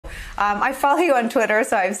I follow you on Twitter,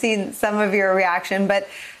 so I've seen some of your reaction. But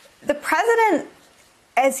the president,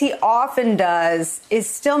 as he often does, is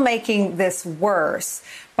still making this worse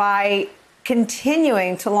by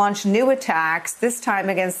continuing to launch new attacks, this time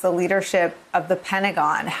against the leadership of the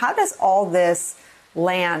Pentagon. How does all this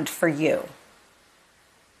land for you?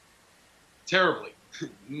 Terribly.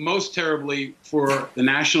 Most terribly for the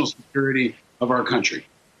national security of our country.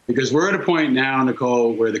 Because we're at a point now,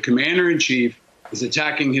 Nicolle, where the commander-in-chief is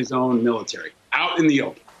attacking his own military out in the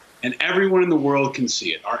open. And everyone in the world can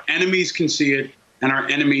see it. Our enemies can see it, and our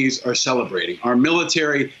enemies are celebrating. Our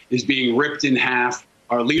military is being ripped in half.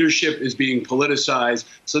 Our leadership is being politicized.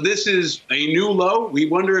 So this is a new low. We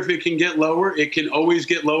wonder if it can get lower. It can always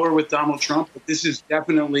get lower with Donald Trump, but this is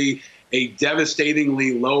definitely a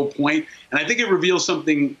devastatingly low point. And I think it reveals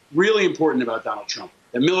something really important about Donald Trump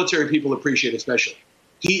that military people appreciate especially.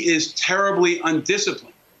 He is terribly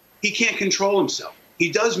undisciplined. He can't control himself.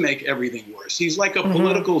 He does make everything worse. He's like a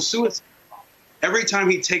political suicide. Every time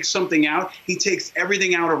he takes something out, he takes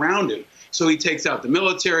everything out around him. So he takes out the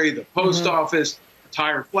military, the post office,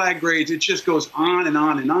 retired flag grades. It just goes on and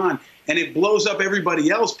on and on. And it blows up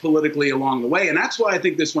everybody else politically along the way. And that's why I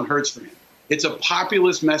think this one hurts for him. It's a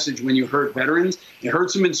populist message when you hurt veterans. It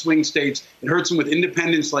hurts them in swing states. It hurts them with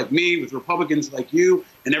independents like me, with Republicans like you,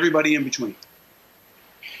 and everybody in between.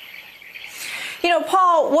 You know,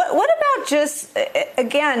 Paul, what about just,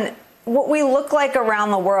 again, what we look like around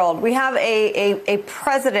the world? We have a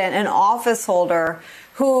president, an office holder,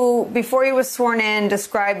 who, before he was sworn in,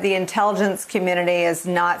 described the intelligence community as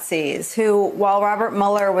Nazis, who, while Robert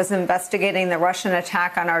Mueller was investigating the Russian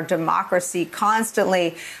attack on our democracy,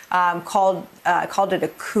 constantly called it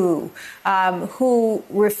a coup, who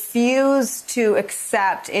refused to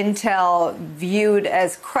accept intel viewed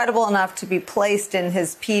as credible enough to be placed in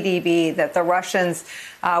his PDB, that the Russians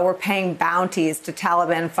were paying bounties to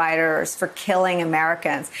Taliban fighters for killing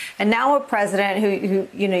Americans. And now a president who,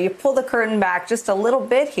 you know, you pull the curtain back just a little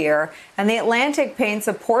bit here, and the Atlantic paints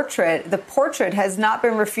a portrait. The portrait has not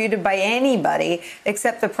been refuted by anybody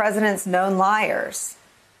except the president's known liars.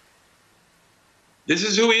 This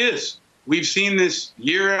is who he is. We've seen this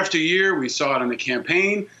year after year. We saw it on the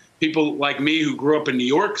campaign. People like me who grew up in New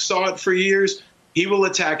York saw it for years. He will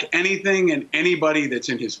attack anything and anybody that's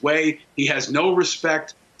in his way. He has no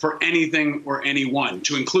respect for anything or anyone,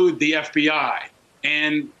 to include the FBI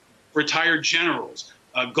and retired generals,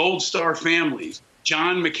 Gold Star families,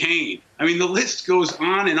 John McCain. I mean, the list goes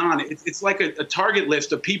on and on. It's like a target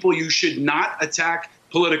list of people you should not attack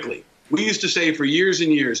politically. We used to say for years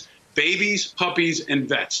and years, babies, puppies, and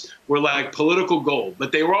vets were like political gold,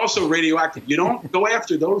 but they were also radioactive. You don't go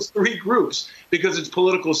after those three groups because it's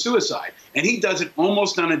political suicide. And he does it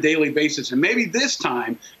almost on a daily basis. And maybe this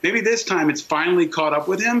time it's finally caught up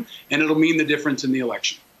with him, and it'll mean the difference in the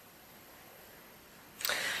election.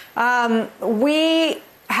 We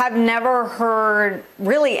have never heard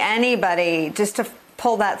really anybody, just to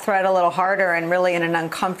pull that thread a little harder and really in an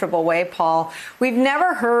uncomfortable way, Paul, we've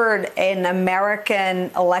never heard an American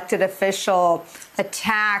elected official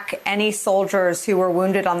attack any soldiers who were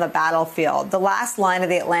wounded on the battlefield. The last line of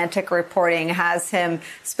the Atlantic reporting has him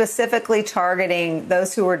specifically targeting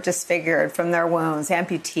those who were disfigured from their wounds,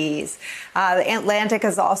 amputees. The Atlantic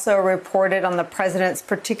has also reported on the president's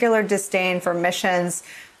particular disdain for missions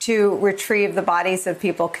to retrieve the bodies of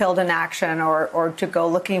people killed in action or to go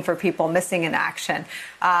looking for people missing in action.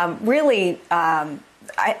 I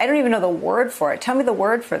don't even know the word for it. Tell me the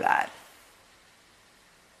word for that.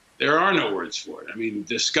 There are no words for it. I mean,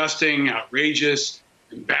 disgusting, outrageous,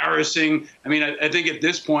 embarrassing. I mean, I think at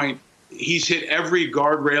this point, he's hit every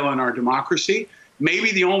guardrail in our democracy.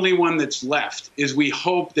 Maybe the only one that's left is we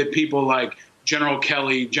hope that people like General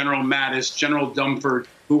Kelly, General Mattis, General Dunford,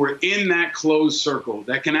 who were in that closed circle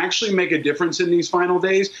that can actually make a difference in these final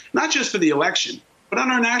days, not just for the election, but on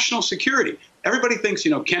our national security. Everybody thinks,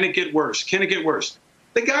 you know, can it get worse? Can it get worse?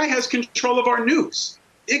 The guy has control of our news.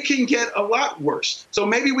 It can get a lot worse. So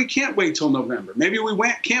maybe we can't wait till November. Maybe we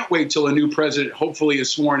can't wait till a new president hopefully is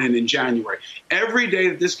sworn in January. Every day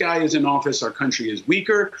that this guy is in office, our country is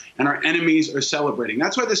weaker and our enemies are celebrating.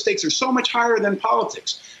 That's why the stakes are so much higher than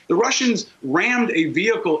politics. The Russians rammed a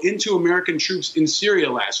vehicle into American troops in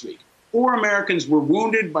Syria last week. 4 Americans were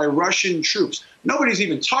wounded by Russian troops. Nobody's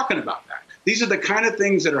even talking about that. These are the kind of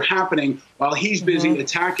things that are happening while he's busy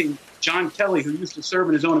attacking John Kelly, who used to serve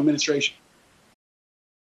in his own administration.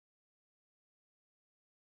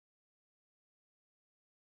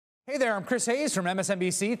 Hey there, I'm Chris Hayes from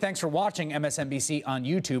MSNBC. Thanks for watching MSNBC on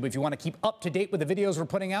YouTube. If you want to keep up to date with the videos we're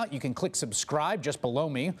putting out, you can click subscribe just below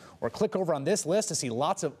me or click over on this list to see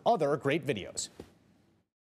lots of other great videos.